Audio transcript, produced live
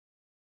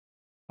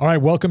All right,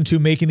 welcome to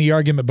Making the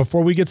Argument.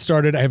 Before we get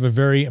started, I have a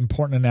very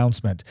important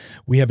announcement.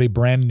 We have a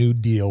brand new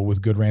deal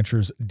with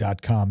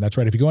GoodRanchers.com. That's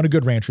right. If you go on to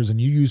Good Ranchers and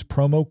you use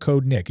promo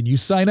code Nick and you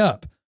sign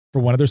up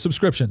for one of their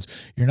subscriptions,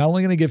 you're not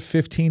only going to get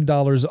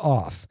 $15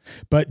 off,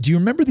 but do you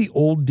remember the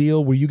old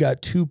deal where you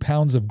got 2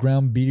 pounds of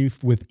ground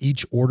beef with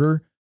each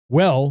order?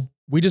 Well,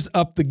 we just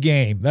upped the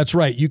game. That's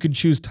right. You can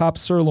choose top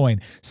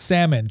sirloin,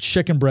 salmon,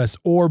 chicken breast,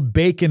 or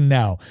bacon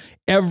now.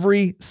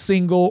 Every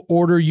single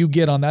order you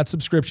get on that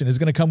subscription is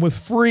going to come with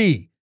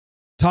free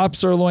top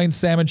sirloin,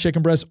 salmon,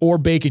 chicken breast, or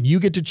bacon.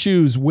 You get to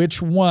choose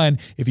which one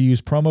if you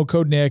use promo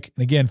code Nick.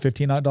 And again,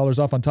 $15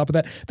 off on top of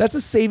that. That's a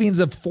savings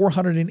of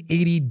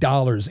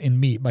 $480 in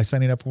meat by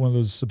signing up for one of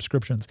those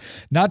subscriptions.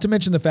 Not to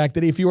mention the fact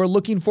that if you are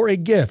looking for a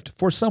gift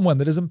for someone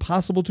that is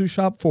impossible to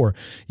shop for,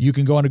 you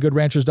can go on to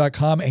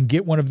GoodRanchers.com and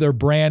get one of their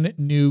brand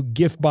new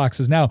gift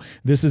boxes. Now,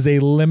 this is a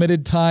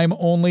limited time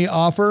only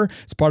offer.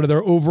 It's part of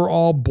their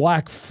overall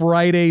Black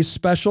Friday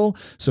special.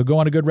 So go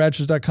on to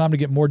GoodRanchers.com to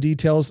get more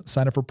details.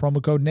 Sign up for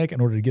promo code Nick in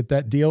order to get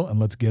that deal, and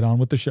let's get on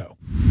with the show.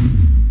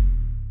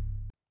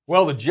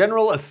 Well, the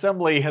General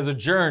Assembly has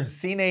adjourned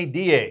sine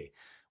die,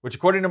 which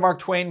according to Mark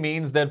Twain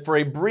means that for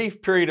a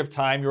brief period of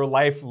time, your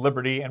life,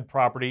 liberty, and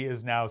property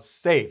is now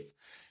safe.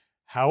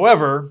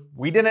 However,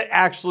 we didn't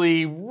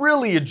actually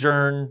really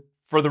adjourn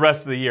for the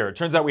rest of the year. It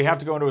turns out we have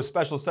to go into a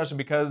special session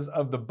because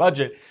of the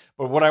budget.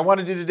 But what I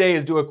want to do today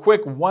is do a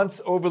quick once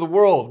over the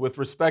world with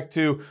respect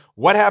to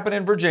what happened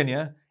in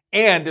Virginia.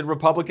 And did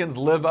Republicans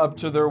live up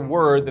to their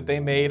word that they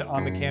made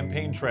on the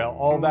campaign trail?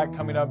 All that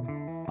coming up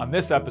on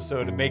this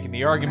episode of Making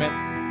the Argument,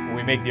 when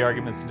we make the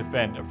arguments to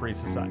defend a free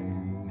society.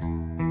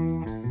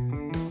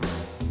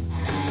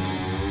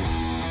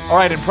 All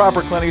right, in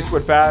proper Clint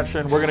Eastwood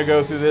fashion, we're going to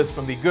go through this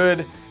from the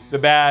good, the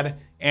bad,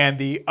 and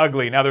the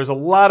ugly. Now, there's a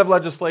lot of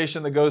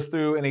legislation that goes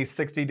through in a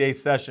 60-day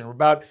session.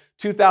 About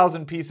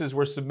 2,000 pieces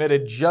were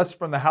submitted just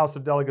from the House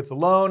of Delegates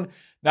alone.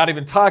 Not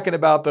even talking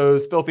about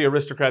those filthy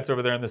aristocrats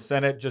over there in the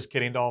Senate. Just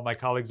kidding to all my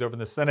colleagues over in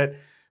the Senate,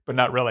 but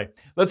not really.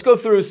 Let's go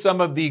through some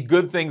of the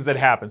good things that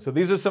happened. So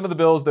these are some of the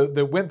bills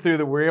that went through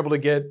that we were able to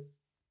get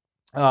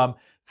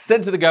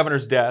sent to the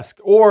governor's desk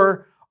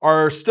or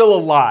are still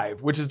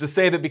alive, which is to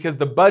say that because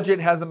the budget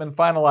hasn't been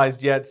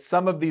finalized yet,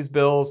 some of these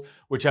bills,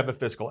 which have a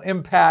fiscal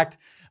impact,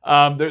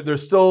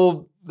 there's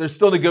still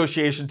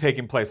negotiation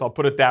taking place. I'll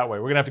put it that way.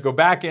 We're going to have to go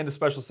back into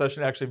special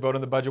session to actually vote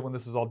on the budget when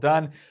this is all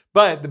done.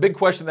 But the big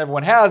question that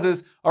everyone has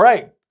is, all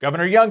right,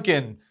 Governor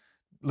Youngkin,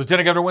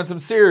 Lieutenant Governor Winsome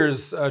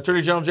Sears,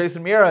 Attorney General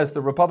Jason Miyares,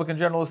 the Republican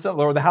General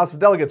Assembly, or the House of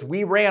Delegates,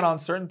 we ran on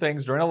certain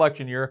things during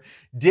election year.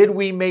 Did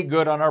we make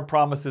good on our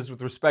promises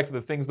with respect to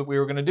the things that we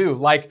were going to do,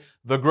 like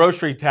the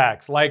grocery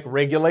tax, like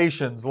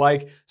regulations,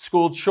 like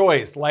school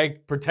choice,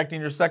 like protecting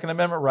your Second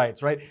Amendment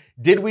rights, right?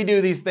 Did we do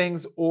these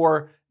things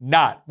or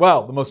not?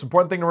 Well, the most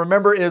important thing to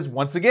remember is,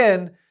 once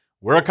again,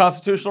 we're a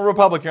constitutional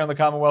republic here in the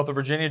Commonwealth of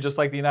Virginia, just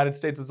like the United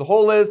States as a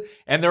whole is,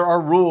 and there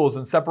are rules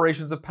and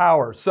separations of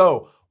power.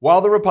 So while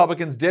the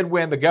Republicans did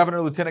win the governor,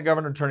 lieutenant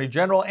governor, attorney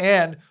general,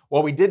 and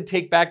while we did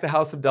take back the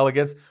House of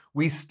Delegates,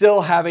 we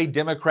still have a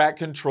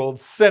Democrat-controlled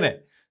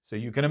Senate. So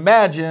you can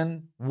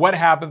imagine what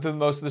happened through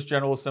most of this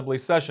General Assembly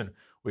session.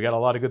 We got a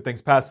lot of good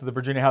things passed through the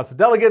Virginia House of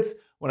Delegates.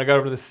 When I got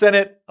over to the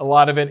Senate, a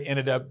lot of it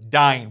ended up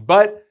dying,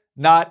 but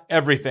not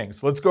everything.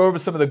 So let's go over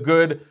some of the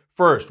good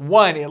first.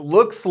 One, it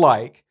looks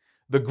like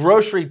the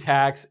grocery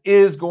tax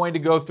is going to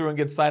go through and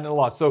get signed into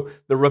law. So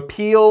the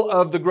repeal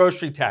of the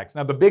grocery tax.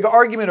 Now, the big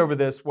argument over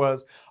this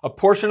was a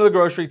portion of the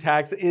grocery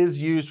tax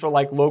is used for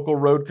like local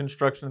road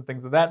construction and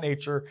things of that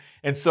nature.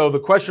 And so the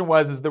question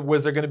was there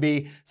going to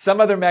be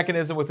some other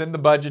mechanism within the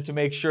budget to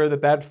make sure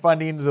that that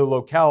funding to the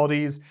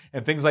localities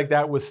and things like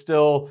that was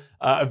still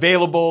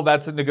available?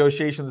 That's a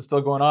negotiation that's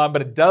still going on,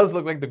 but it does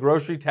look like the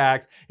grocery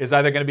tax is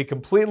either going to be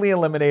completely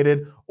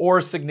eliminated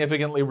or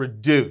significantly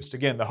reduced.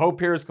 Again, the hope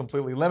here is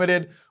completely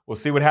limited. We'll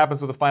see what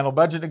happens with the final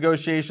budget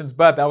negotiations,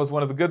 but that was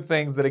one of the good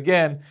things that,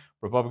 again,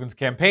 Republicans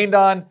campaigned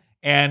on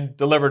and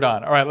delivered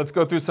on. All right, let's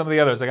go through some of the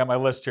others. I got my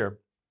list here.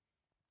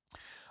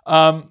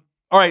 All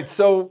right,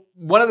 so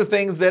one of the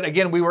things that,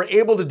 again, we were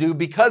able to do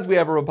because we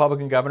have a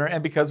Republican governor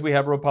and because we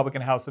have a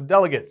Republican House of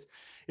Delegates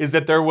is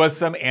that there was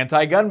some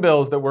anti-gun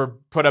bills that were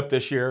put up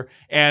this year,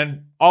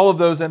 and all of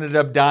those ended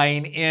up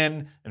dying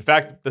in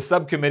fact, the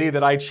subcommittee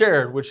that I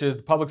chaired, which is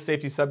the Public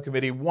Safety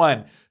Subcommittee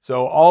 1.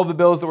 So all of the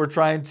bills that were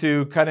trying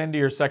to cut into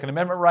your Second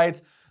Amendment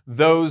rights,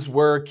 those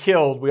were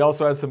killed. We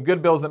also had some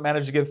good bills that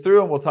managed to get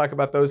through, and we'll talk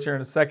about those here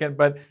in a second.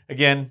 But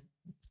again,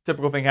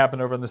 typical thing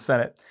happened over in the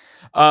Senate.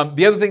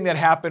 The other thing that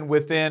happened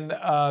within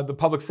the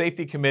Public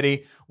Safety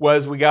Committee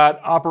was we got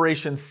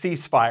Operation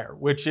Ceasefire,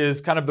 which is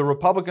kind of the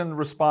Republican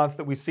response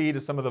that we see to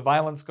some of the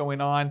violence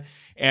going on,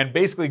 and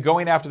basically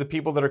going after the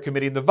people that are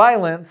committing the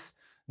violence,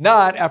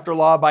 not after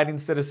law-abiding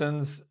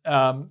citizens.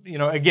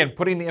 Again,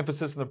 putting the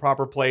emphasis in the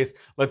proper place.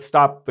 Let's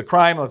stop the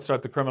crime. Let's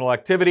stop the criminal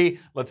activity.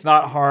 Let's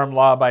not harm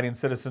law-abiding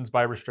citizens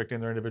by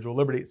restricting their individual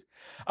liberties.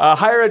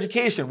 Higher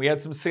education. We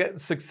had some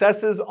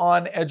successes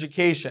on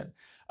education.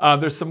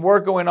 There's some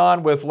work going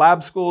on with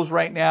lab schools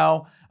right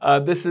now.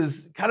 This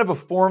is kind of a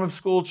form of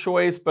school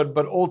choice, but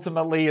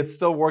ultimately it's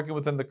still working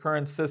within the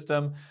current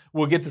system.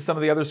 We'll get to some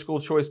of the other school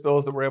choice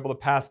bills that were able to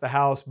pass the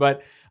House,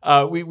 but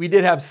we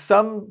did have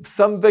some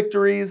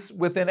victories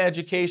within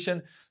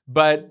education,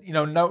 but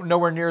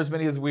nowhere near as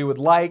many as we would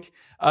like.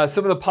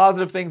 Some of the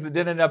positive things that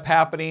did end up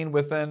happening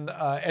within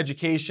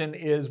education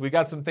is we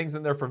got some things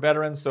in there for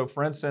veterans. So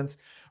for instance,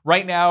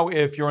 right now,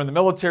 if you're in the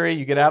military,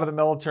 you get out of the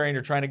military and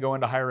you're trying to go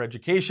into higher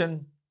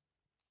education,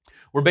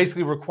 we're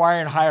basically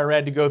requiring higher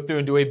ed to go through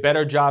and do a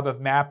better job of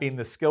mapping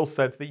the skill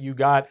sets that you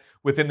got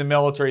within the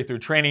military through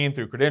training,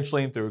 through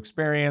credentialing, through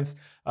experience,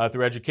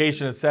 through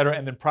education, et cetera,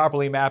 and then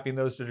properly mapping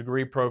those to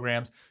degree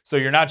programs. So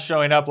you're not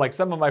showing up like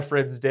some of my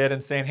friends did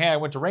and saying, hey, I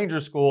went to Ranger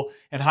School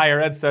and higher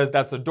ed says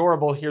that's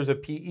adorable, here's a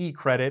PE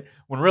credit,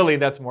 when really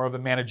that's more of a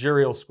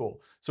managerial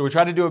school. So we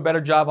try to do a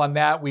better job on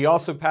that. We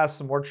also passed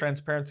some more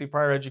transparency for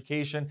higher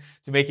education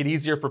to make it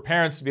easier for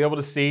parents to be able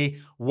to see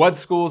what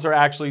schools are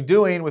actually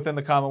doing within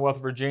the Commonwealth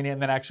of Virginia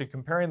and then actually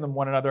comparing them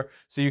one another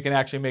so you can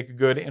actually make a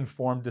good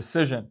informed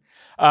decision.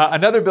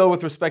 Another bill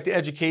with respect to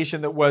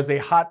education that was a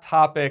hot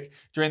topic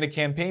during the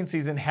campaign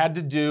season had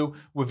to do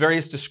with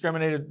various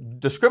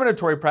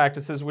discriminatory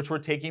practices which were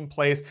taking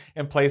place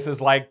in places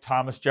like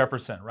Thomas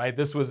Jefferson, right?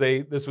 This was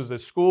a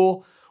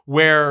school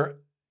where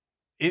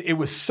it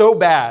was so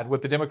bad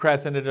what the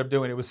Democrats ended up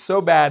doing. It was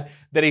so bad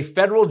that a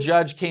federal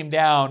judge came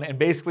down and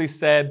basically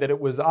said that it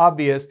was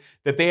obvious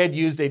that they had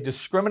used a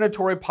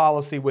discriminatory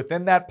policy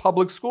within that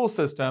public school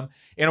system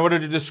in order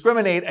to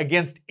discriminate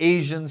against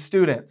Asian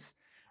students.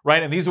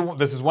 Right? And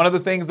this is one of the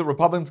things that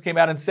Republicans came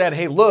out and said,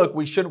 hey, look,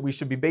 we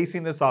should be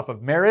basing this off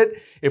of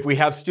merit. If we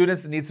have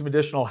students that need some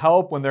additional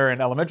help when they're in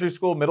elementary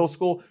school, middle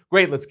school,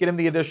 great, let's get them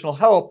the additional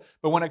help.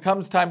 But when it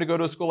comes time to go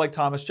to a school like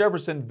Thomas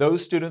Jefferson,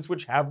 those students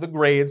which have the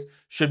grades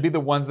should be the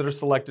ones that are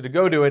selected to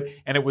go to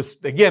it. And it was,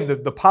 again,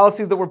 the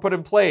policies that were put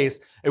in place,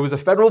 it was a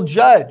federal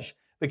judge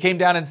that came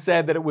down and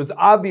said that it was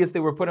obvious they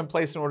were put in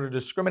place in order to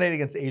discriminate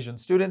against Asian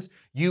students.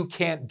 You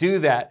can't do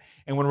that.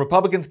 And when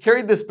Republicans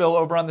carried this bill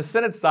over on the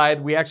Senate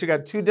side, we actually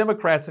got 2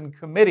 Democrats in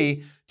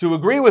committee to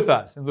agree with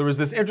us. And there was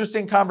this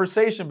interesting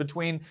conversation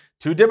between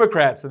 2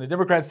 Democrats. And the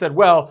Democrats said,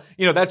 well,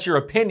 that's your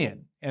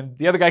opinion. And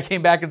the other guy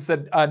came back and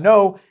said,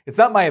 no, it's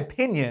not my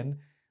opinion.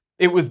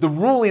 It was the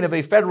ruling of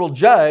a federal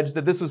judge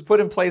that this was put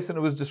in place and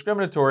it was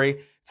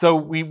discriminatory. So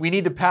we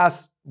need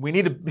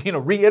to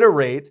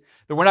reiterate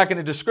that we're not going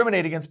to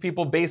discriminate against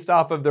people based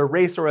off of their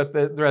race or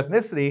their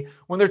ethnicity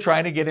when they're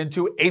trying to get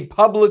into a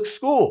public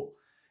school.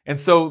 And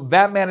so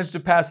that managed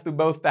to pass through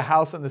both the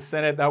House and the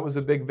Senate. That was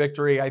a big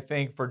victory, I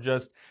think, for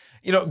just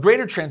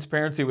greater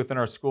transparency within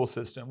our school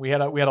system. We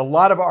had a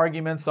lot of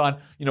arguments on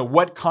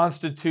what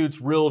constitutes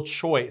real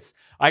choice.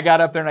 I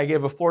got up there and I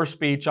gave a floor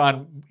speech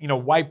on,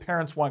 why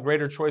parents want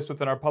greater choice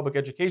within our public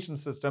education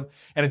system.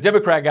 And a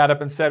Democrat got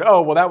up and said,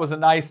 oh, well, that was a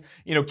nice,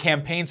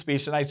 campaign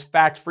speech, a nice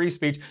fact-free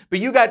speech. But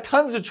you got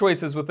tons of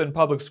choices within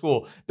public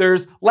school.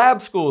 There's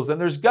lab schools and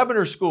there's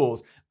governor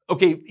schools.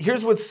 Okay,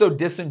 here's what's so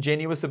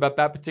disingenuous about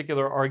that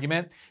particular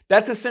argument.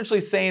 That's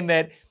essentially saying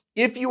that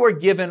if you are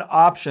given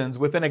options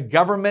within a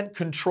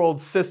government-controlled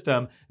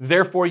system,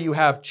 therefore you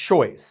have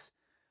choice.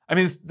 I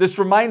mean, this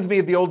reminds me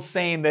of the old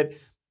saying that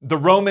the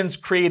Romans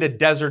create a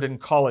desert and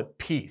call it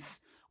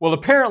peace. Well,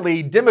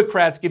 apparently,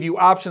 Democrats give you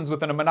options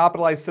within a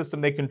monopolized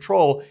system they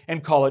control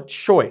and call it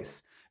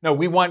choice. No,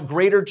 we want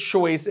greater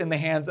choice in the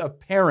hands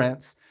of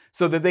parents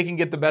so that they can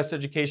get the best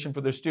education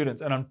for their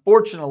students. And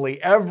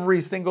unfortunately,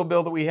 every single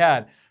bill that we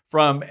had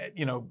from,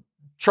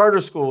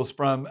 charter schools,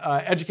 from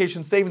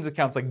education savings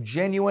accounts, like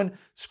genuine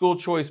school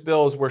choice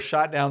bills, were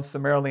shot down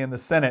summarily in the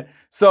Senate.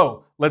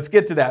 So let's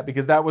get to that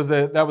because that was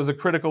a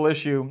critical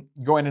issue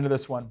going into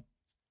this one.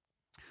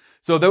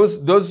 So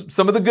those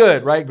some of the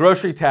good, right?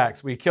 Grocery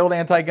tax. We killed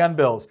anti-gun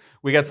bills.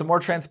 We got some more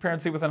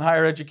transparency within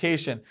higher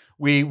education.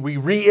 We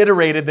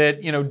reiterated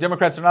that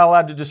Democrats are not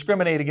allowed to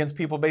discriminate against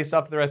people based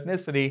off of their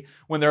ethnicity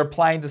when they're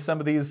applying to some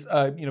of these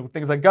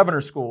things like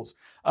governor schools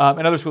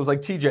and other schools like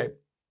TJ.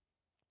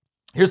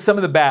 Here's some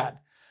of the bad.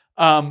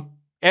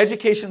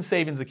 Education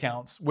savings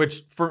accounts,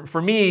 which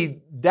for me,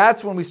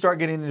 that's when we start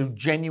getting into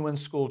genuine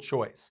school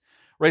choice,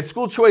 right?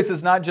 School choice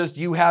is not just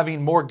you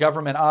having more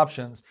government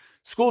options.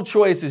 School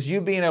choice is you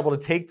being able to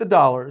take the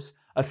dollars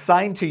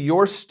assigned to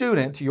your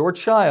student, to your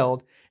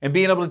child, and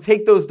being able to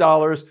take those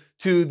dollars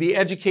to the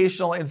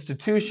educational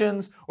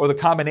institutions or the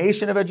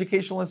combination of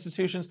educational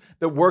institutions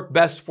that work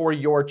best for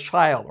your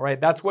child,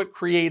 right? That's what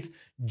creates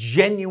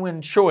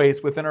genuine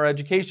choice within our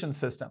education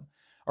system,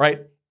 all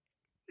right?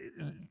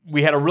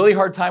 We had a really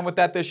hard time with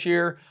that this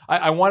year.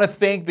 I want to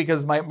thank,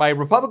 because my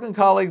Republican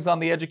colleagues on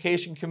the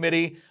Education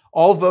Committee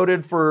all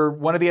voted for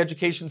one of the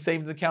education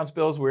savings accounts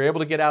bills. We were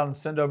able to get out and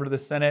send over to the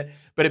Senate,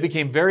 but it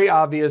became very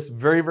obvious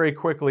very, very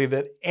quickly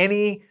that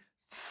any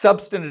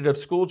substantive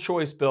school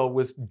choice bill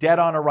was dead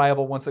on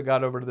arrival once it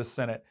got over to the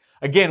Senate.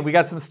 Again, we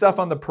got some stuff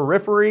on the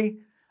periphery,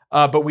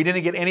 but we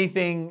didn't get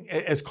anything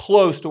as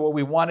close to what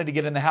we wanted to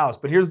get in the House.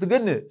 But here's the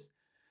good news,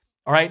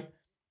 all right?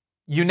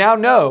 You now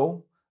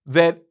know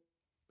that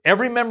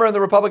every member of the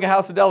Republican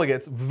House of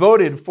Delegates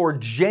voted for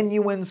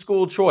genuine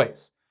school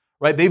choice,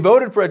 right? They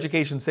voted for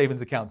education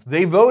savings accounts.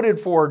 They voted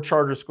for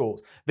charter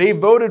schools. They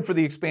voted for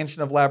the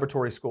expansion of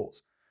laboratory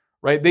schools,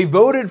 right? They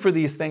voted for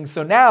these things.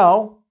 So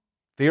now,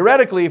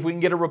 theoretically, if we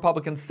can get a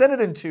Republican Senate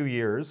in 2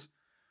 years,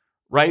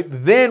 right,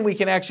 then we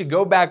can actually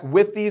go back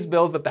with these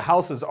bills that the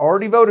House has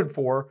already voted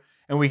for,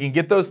 and we can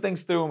get those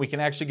things through, and we can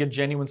actually get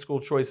genuine school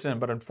choice in.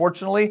 But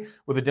unfortunately,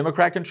 with a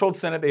Democrat-controlled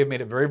Senate, they have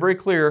made it very, very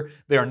clear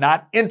they are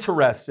not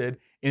interested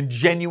in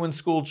genuine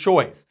school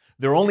choice.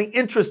 They're only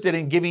interested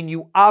in giving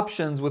you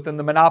options within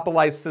the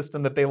monopolized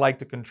system that they like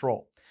to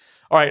control.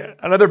 All right,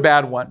 another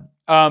bad one.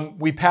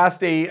 We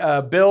passed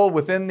a bill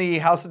within the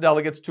House of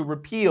Delegates to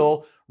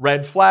repeal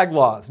red flag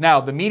laws.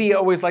 Now, the media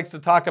always likes to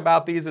talk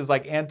about these as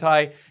like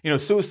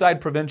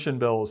suicide prevention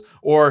bills,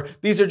 or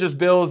these are just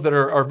bills that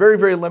are very,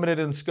 very limited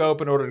in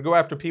scope in order to go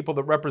after people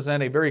that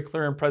represent a very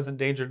clear and present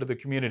danger to the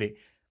community.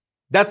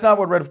 That's not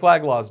what red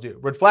flag laws do.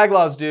 Red flag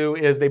laws do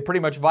is they pretty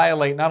much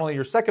violate not only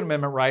your Second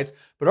Amendment rights,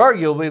 but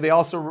arguably they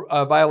also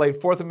violate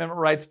Fourth Amendment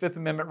rights, Fifth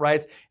Amendment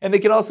rights, and they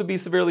can also be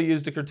severely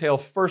used to curtail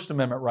First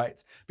Amendment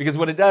rights. Because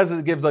what it does is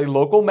it gives a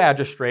local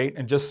magistrate,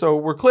 and just so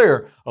we're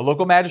clear, a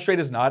local magistrate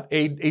is not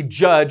a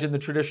judge in the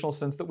traditional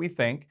sense that we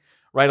think,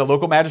 right? A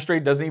local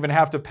magistrate doesn't even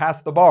have to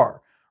pass the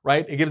bar,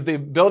 right? It gives the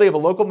ability of a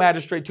local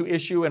magistrate to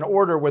issue an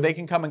order where they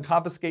can come and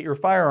confiscate your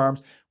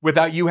firearms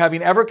without you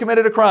having ever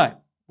committed a crime.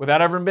 Without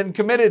ever been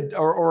committed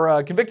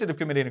or convicted of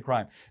committing a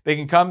crime. They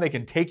can come, they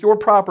can take your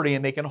property,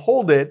 and they can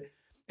hold it,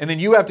 and then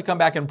you have to come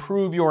back and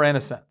prove your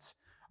innocence.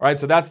 All right,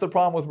 so that's the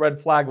problem with red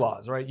flag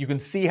laws, right? You can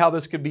see how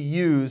this could be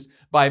used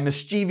by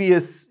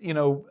mischievous,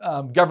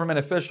 government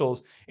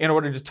officials in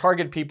order to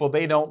target people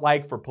they don't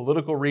like for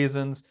political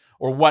reasons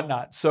or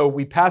whatnot. So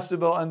we passed a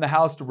bill in the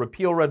House to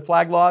repeal red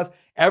flag laws.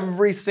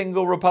 Every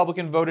single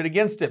Republican voted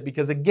against it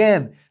because,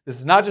 again, this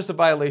is not just a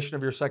violation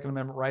of your Second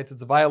Amendment rights.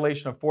 It's a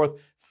violation of Fourth,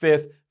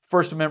 Fifth,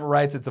 First Amendment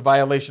rights. It's a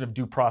violation of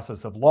due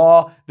process of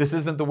law. This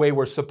isn't the way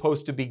we're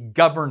supposed to be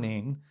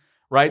governing,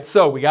 right?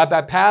 So we got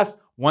that passed.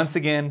 Once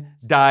again,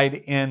 died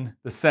in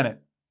the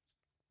Senate.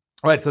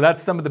 All right, so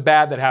that's some of the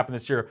bad that happened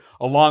this year,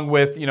 along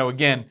with,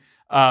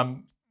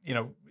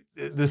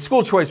 the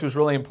school choice was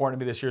really important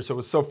to me this year, so it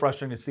was so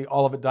frustrating to see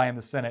all of it die in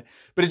the Senate.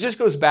 But it just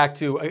goes back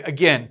to,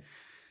 again,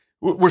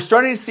 we're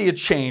starting to see a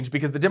change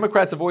because the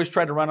Democrats have always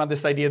tried to run on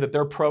this idea that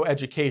they're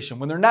pro-education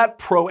when they're not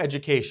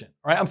pro-education,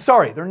 right? I'm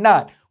sorry, they're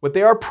not. What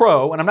they are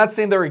pro, and I'm not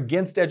saying they're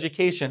against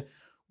education,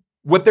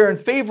 what they're in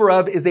favor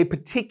of is a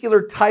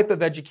particular type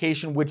of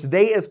education which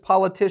they as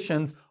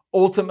politicians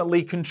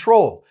ultimately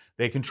control.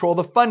 They control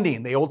the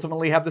funding. They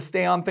ultimately have to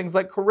stay on things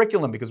like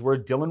curriculum because we're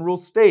a Dillon Rule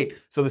state.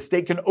 So the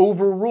state can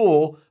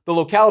overrule the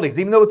localities.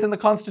 Even though it's in the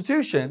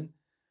Constitution,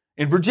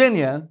 in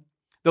Virginia,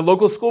 the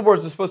local school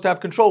boards are supposed to have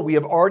control. We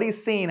have already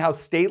seen how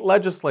state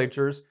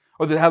legislatures,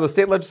 how the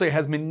state legislature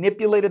has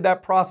manipulated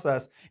that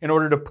process in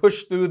order to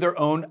push through their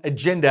own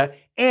agenda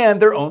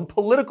and their own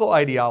political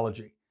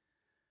ideology.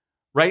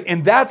 Right?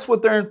 And that's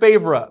what they're in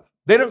favor of.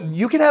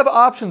 You can have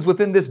options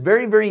within this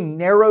very, very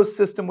narrow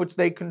system which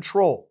they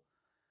control.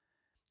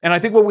 And I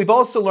think what we've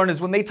also learned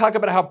is when they talk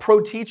about how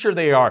pro-teacher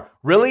they are,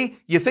 really?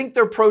 You think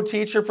they're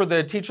pro-teacher for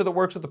the teacher that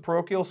works at the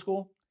parochial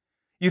school?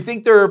 You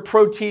think they're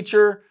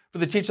pro-teacher for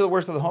the teacher that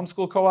works at the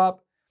homeschool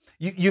co-op?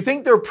 You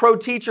think they're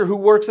pro-teacher who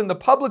works in the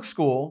public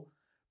school,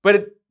 but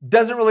it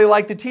doesn't really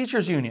like the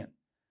teachers union?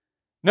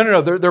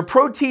 No. They're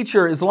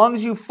pro-teacher as long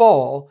as you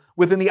fall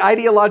within the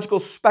ideological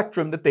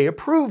spectrum that they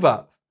approve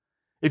of.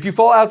 If you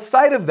fall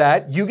outside of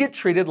that, you get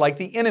treated like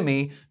the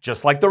enemy,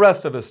 just like the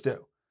rest of us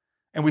do.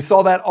 And we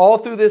saw that all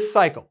through this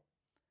cycle.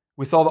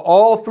 We saw that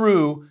all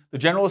through the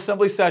General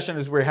Assembly session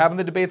as we were having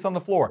the debates on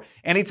the floor.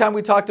 Anytime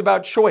we talked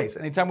about choice,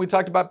 anytime we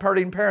talked about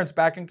putting parents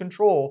back in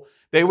control,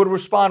 they would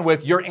respond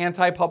with, "You're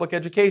anti-public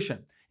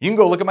education." You can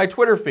go look at my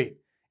Twitter feed.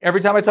 Every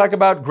time I talk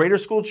about greater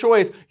school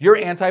choice, you're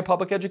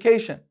anti-public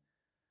education.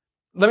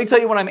 Let me tell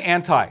you what I'm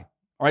anti, all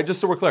right,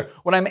 just so we're clear.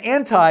 What I'm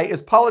anti is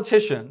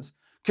politicians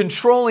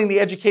controlling the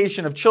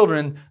education of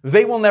children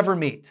they will never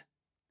meet.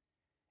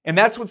 And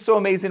that's what's so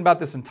amazing about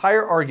this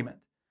entire argument,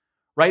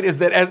 right, is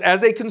that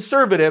as a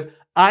conservative,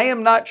 I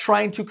am not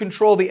trying to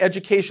control the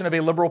education of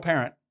a liberal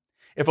parent.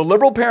 If a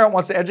liberal parent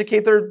wants to educate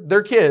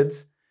their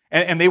kids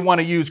and they want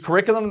to use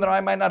curriculum that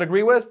I might not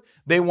agree with,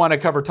 they want to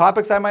cover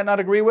topics I might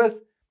not agree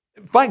with,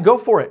 fine, go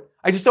for it.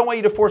 I just don't want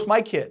you to force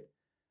my kid.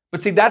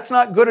 But see, that's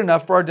not good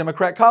enough for our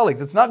Democrat colleagues.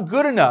 It's not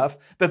good enough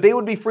that they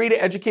would be free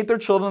to educate their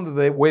children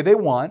the way they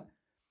want.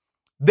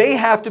 They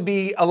have to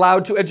be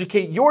allowed to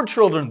educate your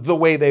children the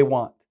way they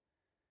want.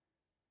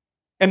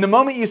 And the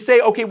moment you say,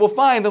 okay, well,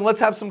 fine, then let's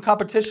have some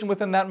competition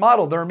within that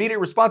model, their immediate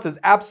response is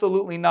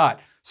absolutely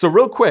not. So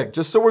real quick,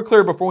 just so we're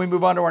clear before we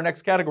move on to our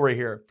next category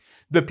here,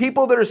 the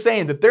people that are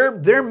saying that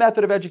their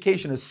method of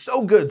education is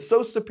so good,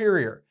 so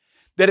superior,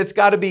 that it's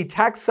got to be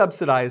tax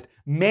subsidized,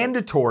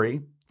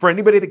 mandatory, for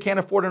anybody that can't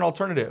afford an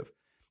alternative,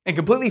 and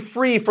completely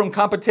free from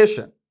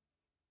competition.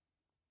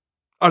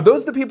 Are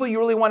those the people you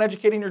really want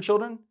educating your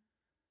children?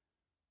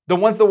 The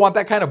ones that want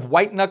that kind of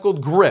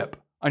white-knuckled grip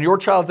on your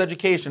child's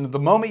education. The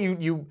moment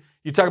you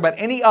talk about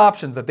any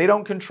options that they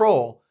don't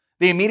control,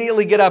 they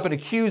immediately get up and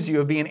accuse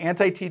you of being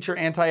anti-teacher,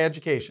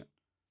 anti-education.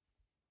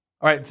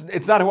 All right,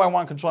 it's not who I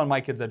want controlling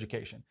my kids'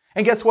 education.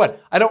 And guess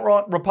what? I don't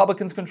want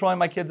Republicans controlling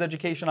my kids'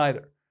 education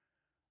either.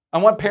 I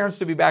want parents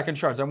to be back in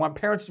charge. I want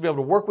parents to be able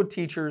to work with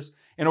teachers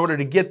in order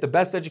to get the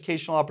best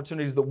educational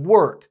opportunities that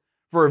work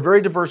for a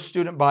very diverse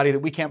student body that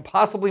we can't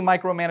possibly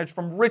micromanage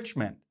from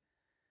Richmond.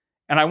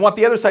 And I want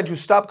the other side to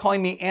stop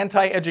calling me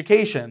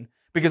anti-education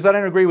because I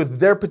don't agree with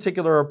their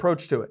particular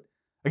approach to it.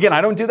 Again,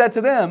 I don't do that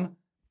to them.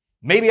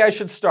 Maybe I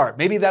should start.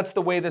 Maybe that's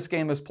the way this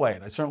game is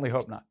played. I certainly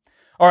hope not.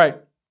 All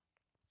right.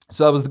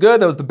 So that was the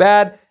good, that was the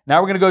bad. Now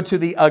we're going to go to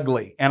the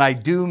ugly. And I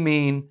do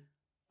mean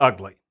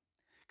ugly.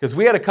 Because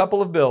we had a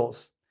couple of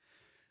bills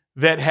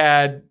that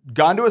had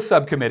gone to a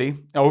subcommittee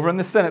over in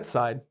the Senate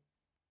side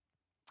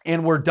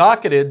and were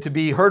docketed to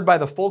be heard by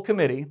the full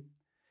committee.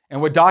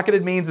 And what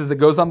docketed means is it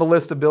goes on the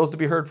list of bills to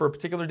be heard for a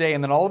particular day.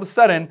 And then all of a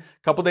sudden,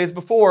 a couple days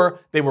before,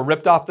 they were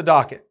ripped off the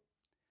docket.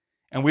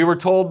 And we were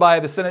told by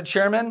the Senate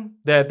chairman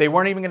that they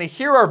weren't even going to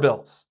hear our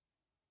bills.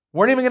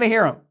 Weren't even going to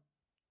hear them.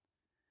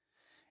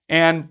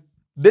 And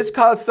this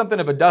caused something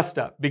of a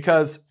dust-up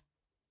because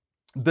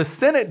the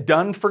Senate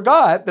done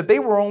forgot that they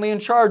were only in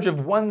charge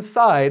of one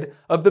side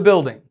of the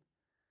building.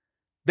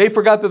 They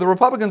forgot that the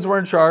Republicans were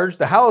in charge,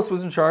 the House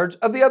was in charge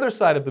of the other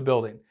side of the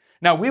building.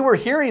 Now, we were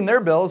hearing their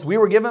bills. We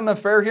were giving them a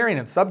fair hearing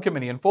in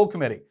subcommittee and full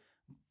committee,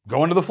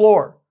 going to the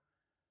floor.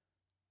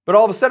 But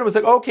all of a sudden, it was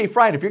like, okay,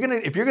 fine. If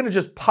you're gonna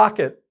just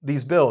pocket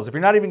these bills, if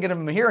you're not even giving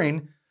them a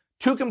hearing,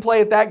 two can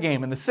play at that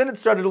game. And the Senate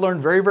started to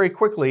learn very, very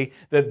quickly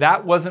that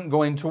that wasn't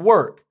going to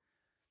work.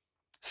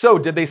 So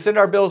did they send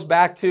our bills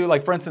back to,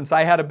 like, for instance,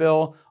 I had a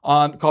bill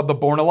called the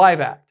Born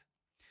Alive Act.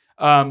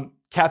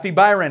 Kathy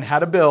Byron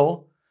had a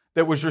bill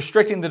that was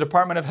restricting the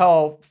Department of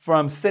Health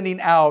from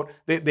sending out,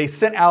 they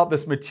sent out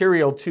this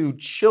material to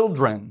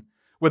children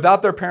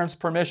without their parents'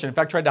 permission. In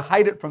fact, tried to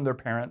hide it from their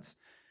parents.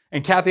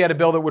 And Kathy had a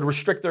bill that would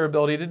restrict their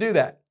ability to do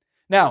that.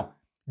 Now,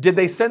 did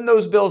they send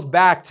those bills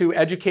back to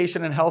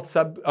Education and Health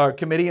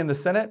Committee in the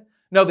Senate?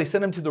 No, they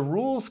sent them to the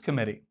Rules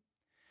Committee.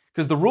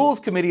 Because the Rules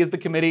Committee is the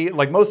committee,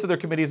 like most of their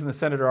committees in the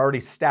Senate are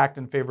already stacked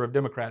in favor of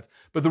Democrats.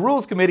 But the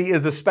Rules Committee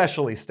is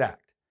especially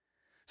stacked.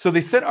 So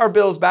they sent our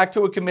bills back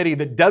to a committee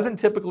that doesn't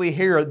typically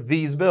hear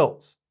these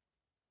bills.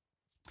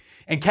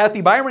 And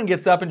Kathy Byron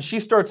gets up and she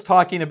starts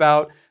talking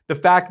about the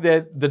fact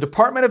that the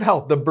Department of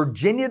Health, the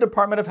Virginia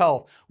Department of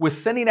Health,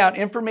 was sending out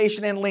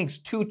information and links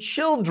to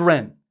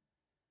children.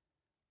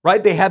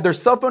 Right? They had their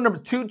cell phone number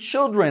to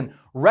children,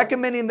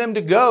 recommending them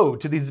to go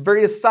to these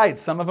various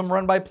sites, some of them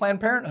run by Planned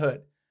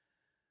Parenthood,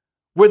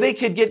 where they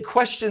could get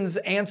questions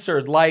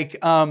answered like,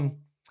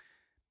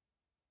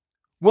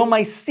 will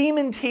my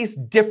semen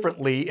taste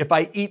differently if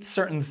I eat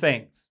certain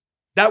things?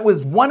 That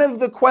was one of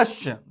the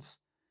questions.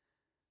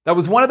 That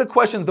was one of the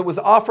questions that was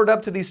offered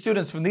up to these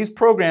students from these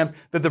programs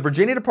that the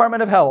Virginia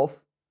Department of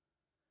Health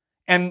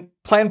and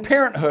Planned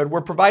Parenthood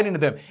were providing to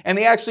them. And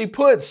they actually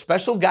put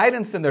special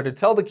guidance in there to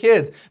tell the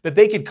kids that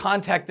they could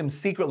contact them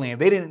secretly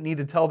and they didn't need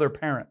to tell their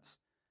parents.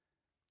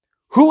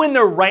 Who in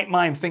their right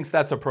mind thinks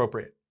that's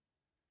appropriate?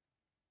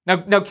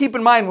 Now keep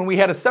in mind when we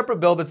had a separate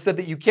bill that said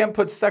that you can't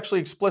put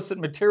sexually explicit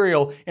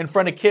material in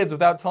front of kids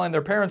without telling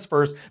their parents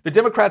first, the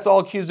Democrats all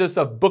accused us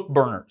of book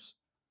burners.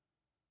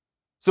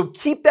 So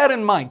keep that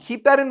in mind.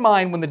 Keep that in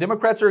mind when the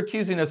Democrats are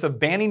accusing us of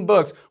banning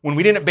books when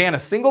we didn't ban a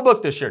single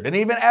book this year, didn't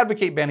even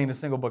advocate banning a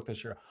single book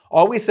this year.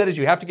 All we said is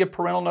you have to get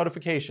parental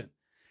notification.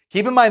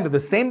 Keep in mind that the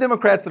same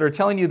Democrats that are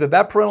telling you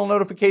that parental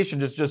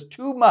notification is just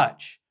too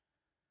much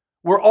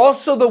were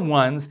also the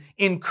ones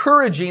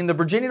encouraging the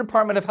Virginia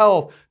Department of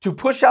Health to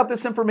push out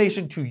this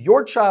information to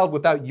your child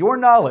without your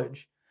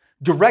knowledge,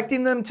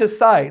 directing them to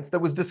sites that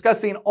was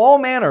discussing all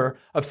manner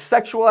of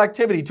sexual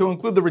activity to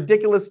include the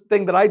ridiculous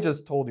thing that I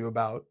just told you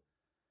about,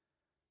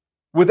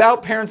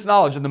 without parents'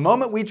 knowledge. And the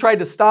moment we tried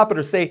to stop it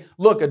or say,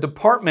 look, a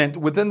department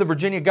within the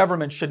Virginia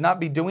government should not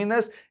be doing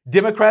this,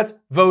 Democrats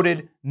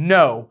voted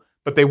no.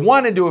 But they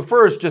wanted to at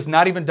first, just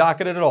not even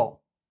docket it at all.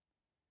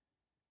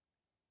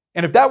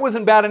 And if that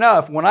wasn't bad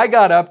enough, when I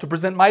got up to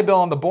present my bill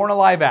on the Born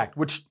Alive Act,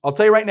 which I'll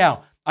tell you right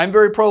now, I'm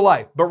very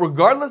pro-life, but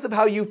regardless of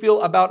how you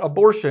feel about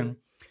abortion,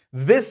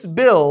 this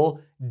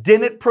bill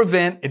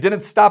it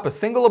didn't stop a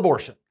single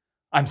abortion.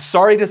 I'm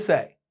sorry to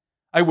say.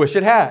 I wish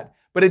it had,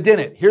 but it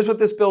didn't. Here's what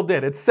this bill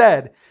did. It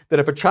said that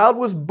if a child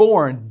was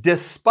born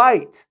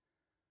despite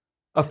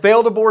a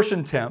failed abortion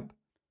attempt,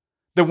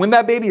 that when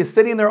that baby is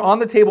sitting there on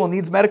the table and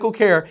needs medical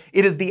care,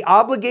 it is the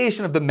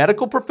obligation of the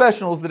medical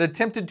professionals that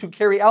attempted to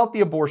carry out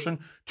the abortion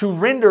to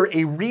render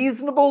a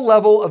reasonable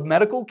level of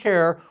medical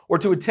care or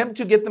to attempt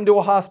to get them to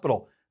a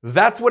hospital.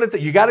 That's what it's.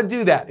 You got to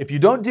do that. If you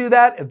don't do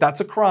that, that's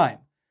a crime.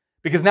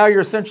 Because now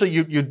you're essentially,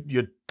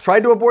 you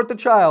tried to abort the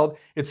child,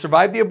 it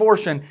survived the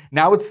abortion,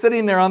 now it's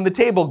sitting there on the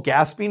table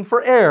gasping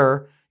for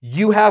air.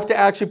 You have to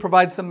actually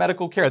provide some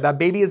medical care. That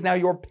baby is now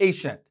your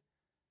patient.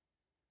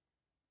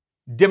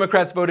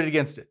 Democrats voted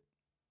against it.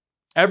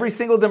 Every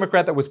single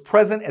Democrat that was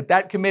present at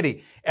that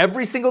committee,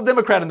 every single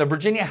Democrat in the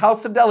Virginia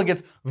House of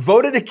Delegates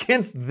voted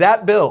against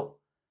that bill.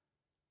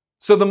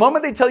 So the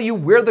moment they tell you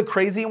we're the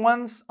crazy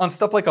ones on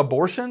stuff like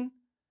abortion,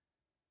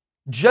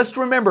 Just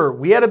remember,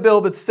 we had a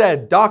bill that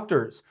said,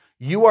 doctors,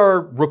 you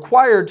are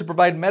required to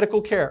provide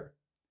medical care.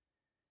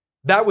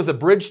 That was a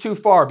bridge too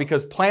far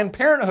because Planned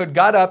Parenthood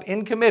got up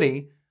in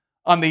committee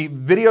on the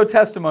video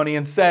testimony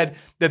and said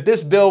that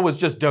this bill was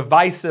just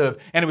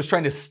divisive and it was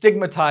trying to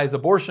stigmatize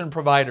abortion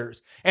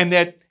providers. And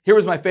that, here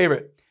was my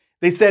favorite,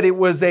 they said it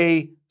was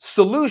a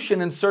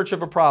solution in search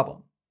of a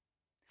problem.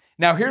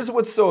 Now, here's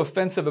what's so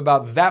offensive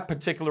about that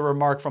particular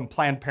remark from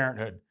Planned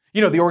Parenthood,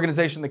 the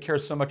organization that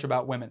cares so much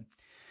about women,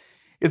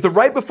 is that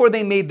right before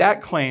they made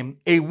that claim,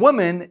 a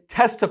woman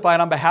testified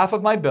on behalf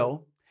of my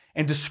bill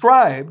and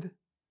described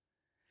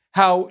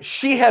how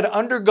she had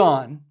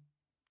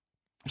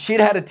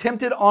had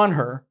attempted on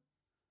her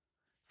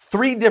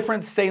 3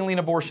 different saline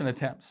abortion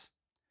attempts.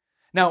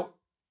 Now,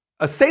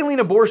 a saline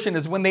abortion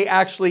is when they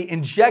actually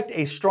inject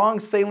a strong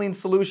saline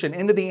solution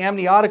into the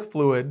amniotic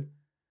fluid,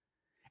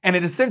 and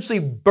it essentially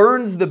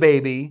burns the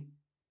baby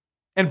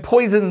and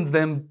poisons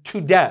them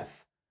to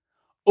death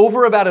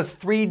over about a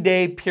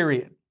 3-day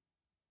period.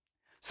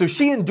 So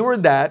she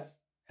endured that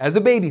as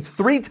a baby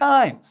 3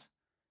 times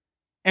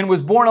and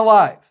was born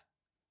alive.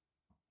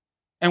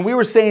 And we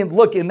were saying,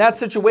 look, in that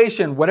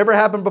situation, whatever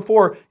happened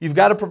before, you've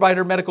got to provide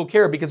her medical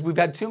care because we've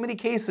had too many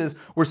cases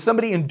where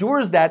somebody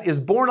endures that, is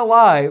born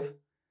alive,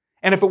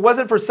 and if it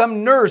wasn't for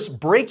some nurse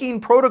breaking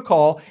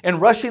protocol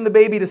and rushing the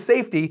baby to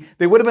safety,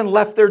 they would have been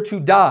left there to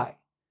die.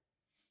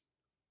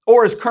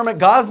 Or as Kermit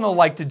Gosnell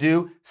liked to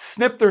do,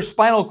 snip their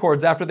spinal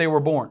cords after they were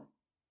born.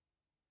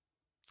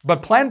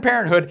 But Planned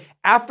Parenthood,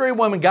 after a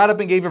woman got up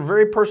and gave a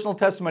very personal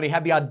testimony,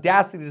 had the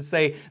audacity to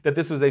say that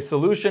this was a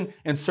solution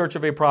in search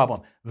of a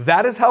problem.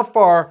 That is how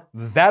far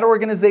that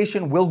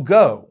organization will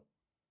go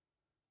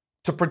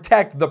to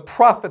protect the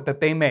profit that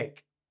they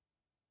make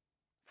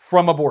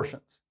from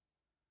abortions.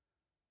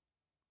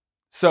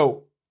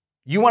 So,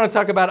 you want to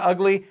talk about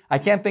ugly? I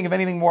can't think of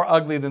anything more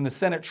ugly than the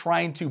Senate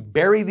trying to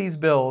bury these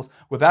bills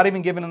without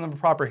even giving them a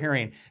proper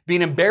hearing,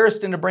 being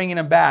embarrassed into bringing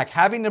them back,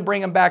 having to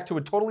bring them back to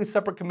a totally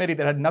separate committee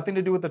that had nothing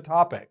to do with the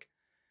topic,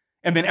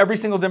 and then every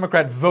single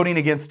Democrat voting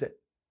against it.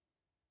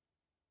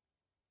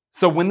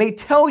 So when they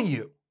tell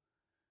you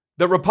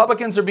that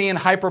Republicans are being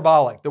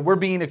hyperbolic, that we're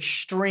being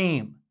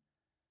extreme,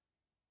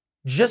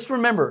 just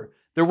remember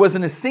there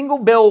wasn't a single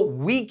bill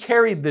we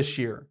carried this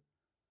year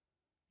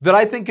that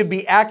I think could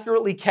be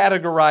accurately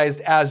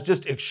categorized as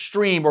just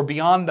extreme or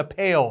beyond the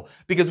pale,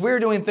 because we're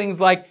doing things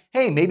like,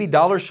 hey, maybe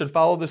dollars should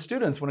follow the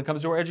students when it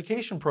comes to our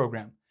education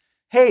program.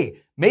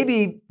 Hey,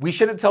 maybe we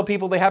shouldn't tell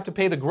people they have to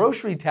pay the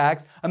grocery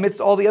tax amidst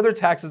all the other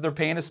taxes they're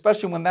paying,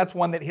 especially when that's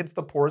one that hits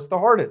the poorest the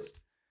hardest.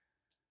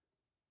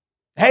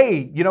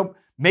 Hey,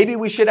 maybe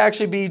we should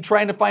actually be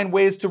trying to find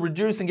ways to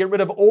reduce and get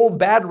rid of old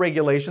bad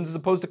regulations as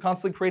opposed to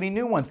constantly creating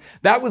new ones.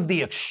 That was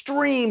the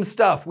extreme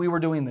stuff we were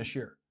doing this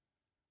year.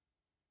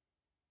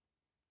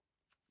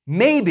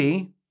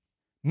 Maybe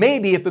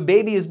if a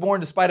baby is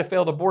born despite a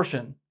failed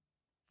abortion,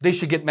 they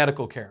should get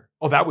medical care.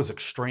 Oh, that was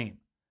extreme.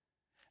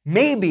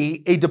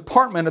 Maybe a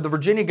department of the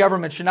Virginia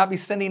government should not be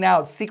sending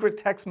out secret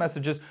text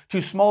messages to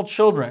small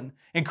children,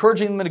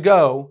 encouraging them to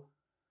go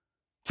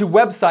to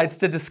websites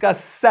to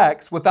discuss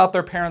sex without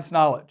their parents'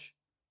 knowledge.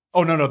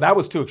 Oh, no, that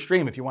was too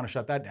extreme if you want to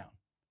shut that down.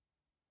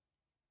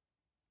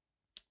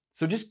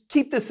 So just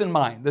keep this in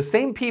mind. The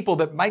same people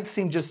that might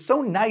seem just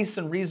so nice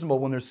and reasonable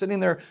when they're sitting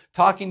there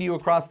talking to you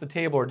across the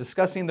table or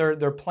discussing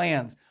their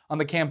plans on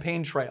the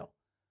campaign trail,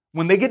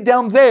 when they get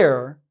down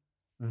there,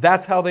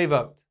 that's how they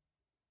vote.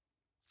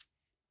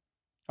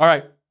 All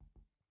right.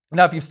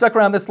 Now, if you've stuck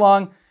around this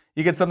long,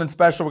 you get something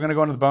special. We're going to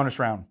go into the bonus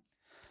round.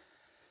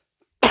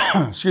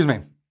 Excuse me.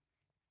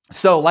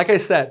 So, like I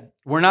said,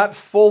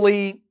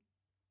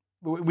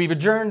 we've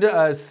adjourned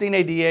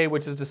sine die,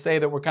 which is to say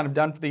that we're kind of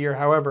done for the year.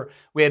 However,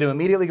 we had to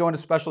immediately go into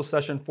special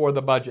session for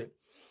the budget.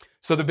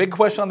 So the big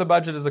question on the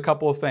budget is a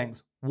couple of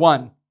things.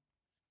 One,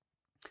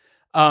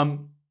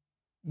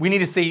 we need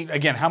to see,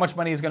 again, how much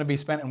money is going to be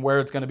spent and where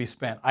it's going to be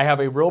spent. I have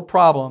a real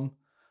problem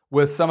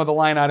with some of the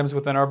line items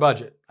within our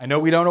budget. I know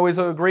we don't always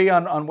agree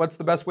on what's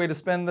the best way to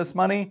spend this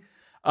money.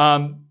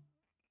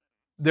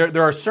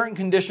 There are certain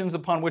conditions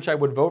upon which I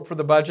would vote for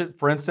the budget.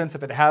 For instance,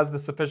 if it has the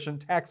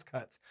sufficient tax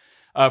cuts.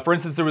 For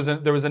instance,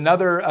 there was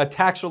another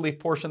tax relief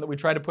portion that we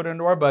tried to put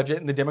into our budget,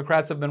 and the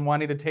Democrats have been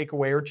wanting to take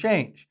away or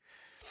change.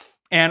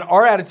 And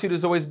our attitude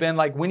has always been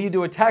like, when you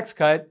do a tax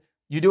cut,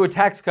 you do a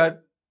tax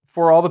cut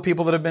for all the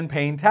people that have been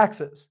paying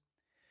taxes.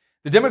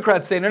 The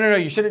Democrats say, no,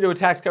 you shouldn't do a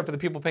tax cut for the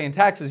people paying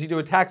taxes. You do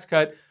a tax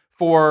cut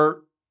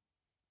for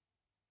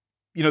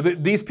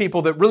these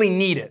people that really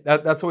need it.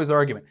 That's always the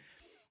argument.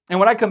 And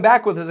what I come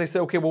back with is I say,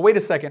 okay, well, wait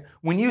a second.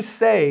 When you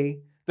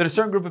say that a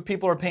certain group of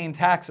people are paying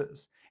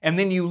taxes, and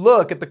then you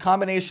look at the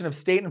combination of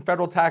state and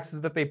federal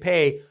taxes that they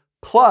pay,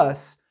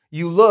 plus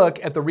you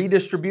look at the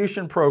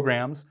redistribution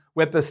programs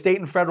with the state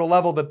and federal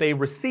level that they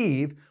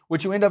receive,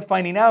 what you end up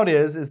finding out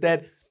is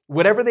that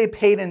whatever they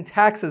paid in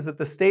taxes at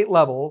the state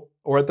level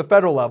or at the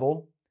federal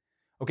level,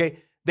 okay,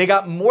 they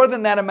got more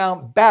than that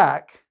amount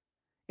back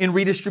in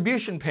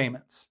redistribution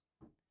payments.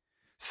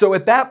 So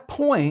at that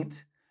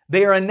point,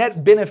 they are a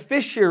net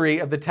beneficiary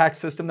of the tax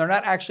system. They're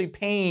not actually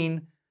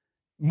paying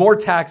more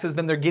taxes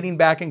than they're getting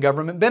back in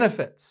government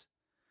benefits.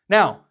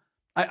 Now,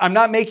 I'm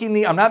not making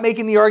the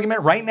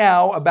argument right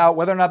now about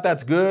whether or not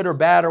that's good or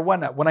bad or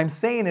whatnot. What I'm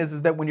saying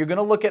is that when you're going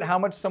to look at how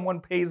much someone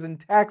pays in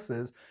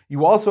taxes,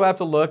 you also have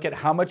to look at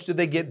how much do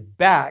they get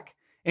back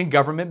in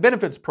government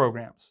benefits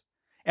programs.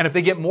 And if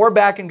they get more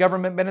back in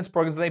government benefits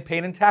programs than they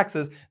paid in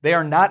taxes, they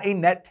are not a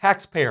net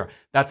taxpayer.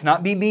 That's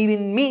not me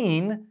being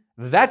mean.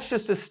 That's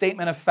just a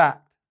statement of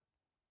fact.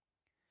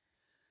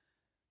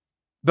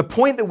 The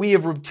point that we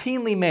have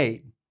routinely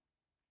made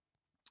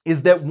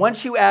is that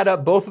once you add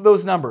up both of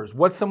those numbers,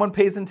 what someone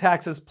pays in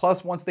taxes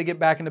plus once they get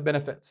back into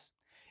benefits,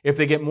 if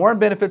they get more in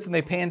benefits than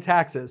they pay in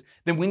taxes,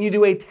 then when you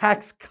do a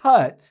tax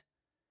cut,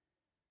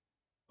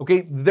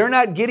 okay, they're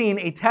not getting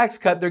a tax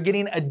cut, they're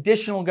getting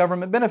additional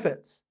government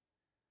benefits.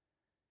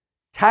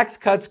 Tax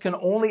cuts can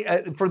only,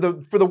 for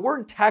the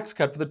word tax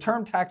cut, for the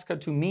term tax cut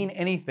to mean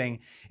anything,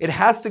 it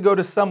has to go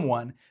to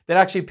someone that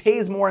actually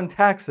pays more in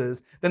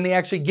taxes than they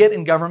actually get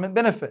in government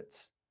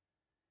benefits.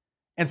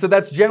 And so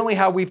that's generally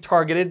how we've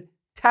targeted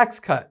tax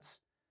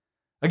cuts.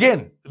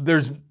 Again,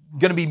 there's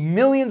going to be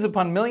millions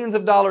upon millions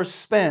of dollars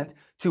spent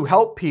to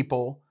help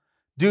people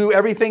do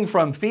everything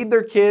from feed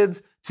their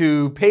kids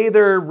to pay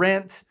their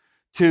rent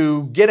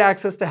to get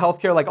access to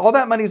healthcare. Like all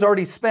that money's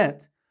already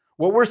spent.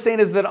 What we're saying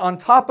is that on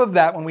top of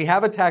that, when we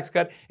have a tax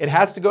cut, it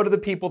has to go to the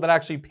people that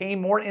actually pay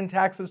more in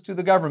taxes to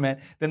the government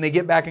than they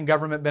get back in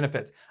government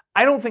benefits.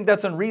 I don't think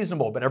that's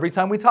unreasonable, but every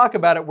time we talk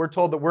about it, we're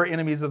told that we're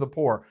enemies of the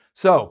poor.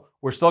 So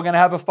we're still going to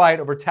have a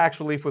fight over tax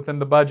relief within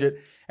the budget.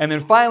 And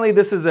then finally,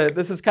 this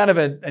is kind of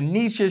a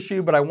niche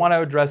issue, but I want to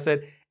address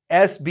it.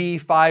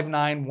 SB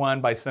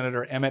 591 by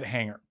Senator Emmett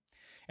Hanger.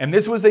 And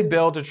this was a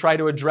bill to try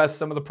to address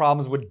some of the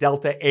problems with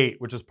Delta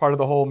 8, which is part of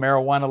the whole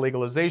marijuana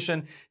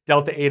legalization.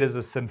 Delta 8 is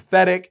a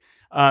synthetic.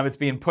 It's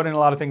being put in a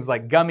lot of things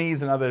like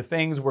gummies and other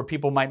things where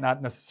people might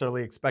not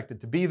necessarily expect it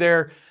to be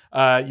there.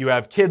 You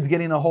have kids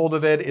getting a hold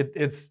of it.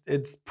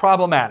 It's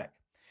problematic.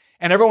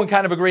 And everyone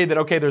kind of agreed that,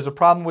 okay, there's a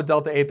problem with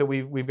Delta 8 that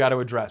we've got to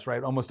address,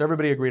 right? Almost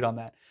everybody agreed on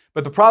that.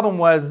 But the problem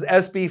was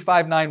SB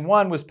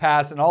 591 was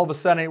passed, and all of a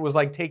sudden it was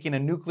like taking a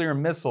nuclear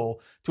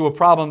missile to a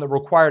problem that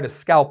required a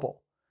scalpel.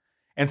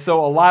 And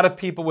so a lot of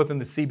people within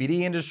the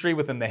CBD industry,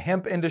 within the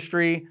hemp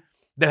industry,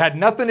 that had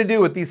nothing to do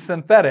with these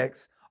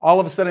synthetics, all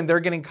of a sudden they're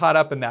getting caught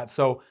up in that.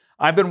 So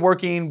I've been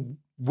working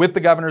with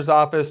the governor's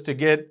office to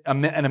get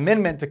an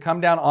amendment to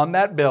come down on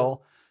that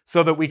bill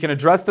so that we can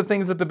address the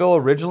things that the bill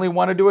originally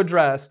wanted to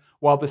address,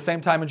 while at the same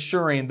time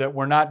ensuring that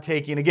we're not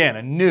taking, again,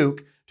 a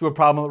nuke to a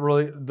problem that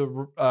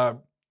really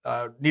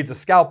needs a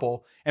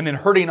scalpel and then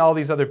hurting all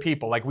these other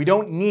people. Like, we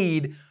don't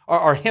need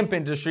our hemp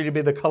industry to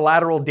be the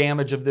collateral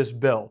damage of this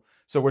bill.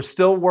 So we're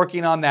still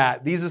working on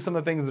that. These are some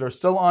of the things that are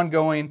still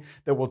ongoing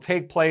that will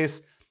take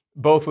place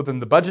both within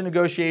the budget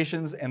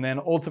negotiations and then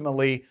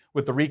ultimately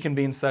with the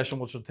reconvened session,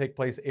 which will take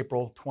place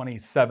April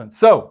 27th.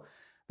 So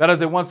that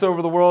is a once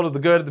over the world of the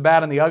good, the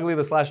bad, and the ugly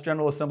this last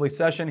General Assembly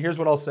session. Here's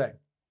what I'll say.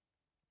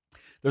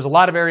 There's a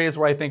lot of areas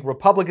where I think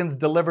Republicans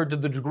delivered to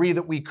the degree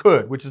that we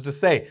could, which is to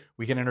say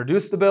we can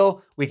introduce the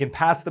bill, we can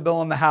pass the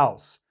bill in the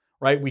House,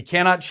 right? We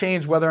cannot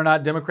change whether or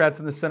not Democrats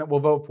in the Senate will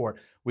vote for it.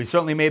 We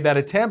certainly made that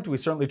attempt. We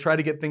certainly tried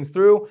to get things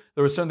through.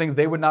 There were certain things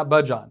they would not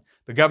budge on.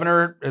 The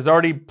governor has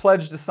already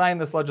pledged to sign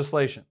this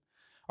legislation.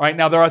 All right,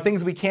 now there are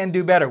things we can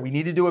do better. We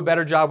need to do a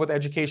better job with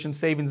education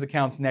savings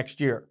accounts next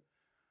year.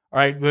 All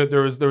right,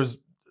 there was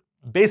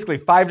basically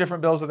 5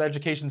 different bills with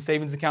education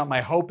savings account.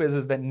 My hope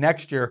is that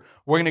next year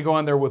we're going to go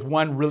in there with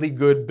one really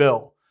good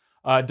bill.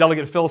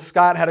 Delegate Phil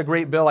Scott had a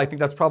great bill. I think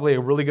that's probably a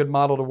really good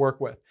model to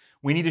work with.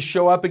 We need to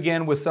show up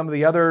again with some of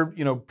the other,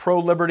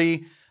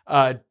 pro-liberty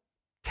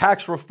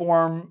tax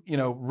reform,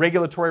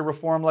 regulatory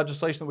reform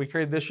legislation that we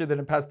carried this year that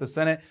didn't pass the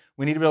Senate.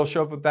 We need to be able to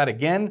show up with that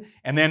again.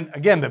 And then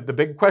again, the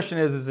big question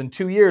is in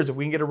 2 years, if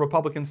we can get a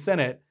Republican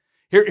Senate,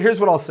 here's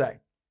what I'll say.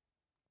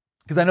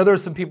 Because I know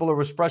there's some people that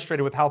were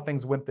frustrated with how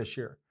things went this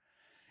year.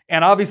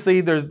 And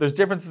obviously there's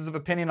differences of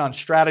opinion on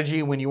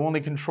strategy when you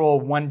only control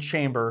one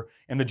chamber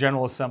in the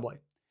General Assembly.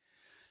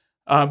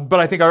 But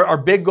I think our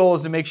big goal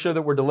is to make sure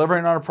that we're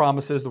delivering on our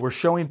promises, that we're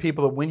showing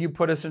people that when you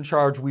put us in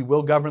charge, we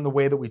will govern the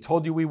way that we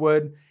told you we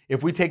would.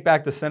 If we take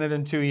back the Senate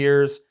in 2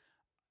 years,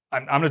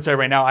 I'm going to tell you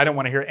right now, I don't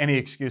want to hear any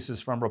excuses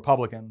from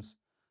Republicans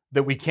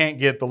that we can't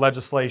get the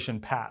legislation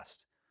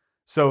passed.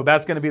 So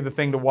that's going to be the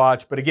thing to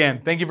watch. But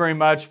again, thank you very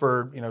much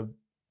for,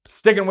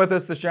 sticking with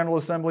us this General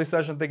Assembly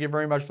session. Thank you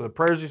very much for the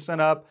prayers you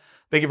sent up.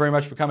 Thank you very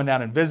much for coming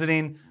down and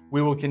visiting.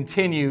 We will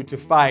continue to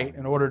fight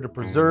in order to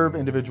preserve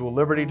individual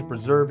liberty, to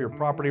preserve your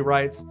property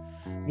rights.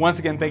 Once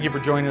again, thank you for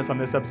joining us on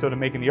this episode of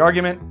Making the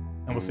Argument,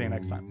 and we'll see you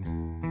next time.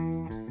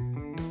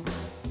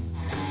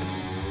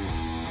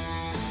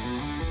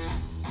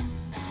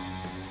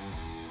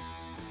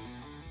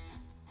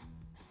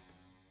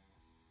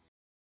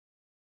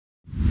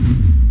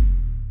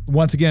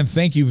 Once again,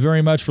 thank you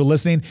very much for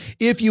listening.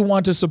 If you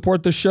want to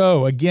support the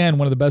show, again,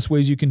 one of the best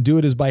ways you can do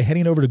it is by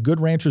heading over to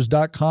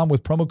goodranchers.com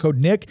with promo code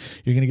Nick.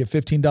 You're going to get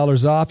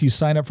 $15 off. You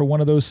sign up for one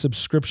of those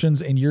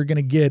subscriptions and you're going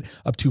to get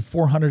up to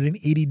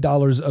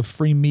 $480 of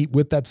free meat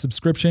with that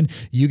subscription.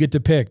 You get to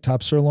pick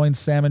top sirloin,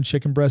 salmon,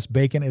 chicken breast,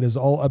 bacon. It is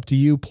all up to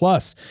you.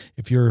 Plus,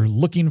 if you're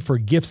looking for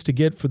gifts to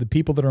get for the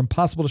people that are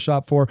impossible to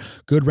shop for,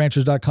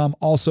 goodranchers.com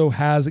also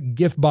has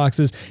gift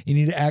boxes. You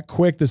need to act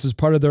quick. This is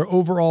part of their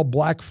overall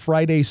Black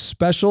Friday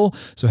special.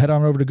 So head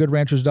on over to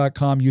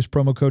goodranchers.com, use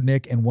promo code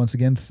Nick, and once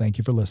again, thank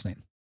you for listening.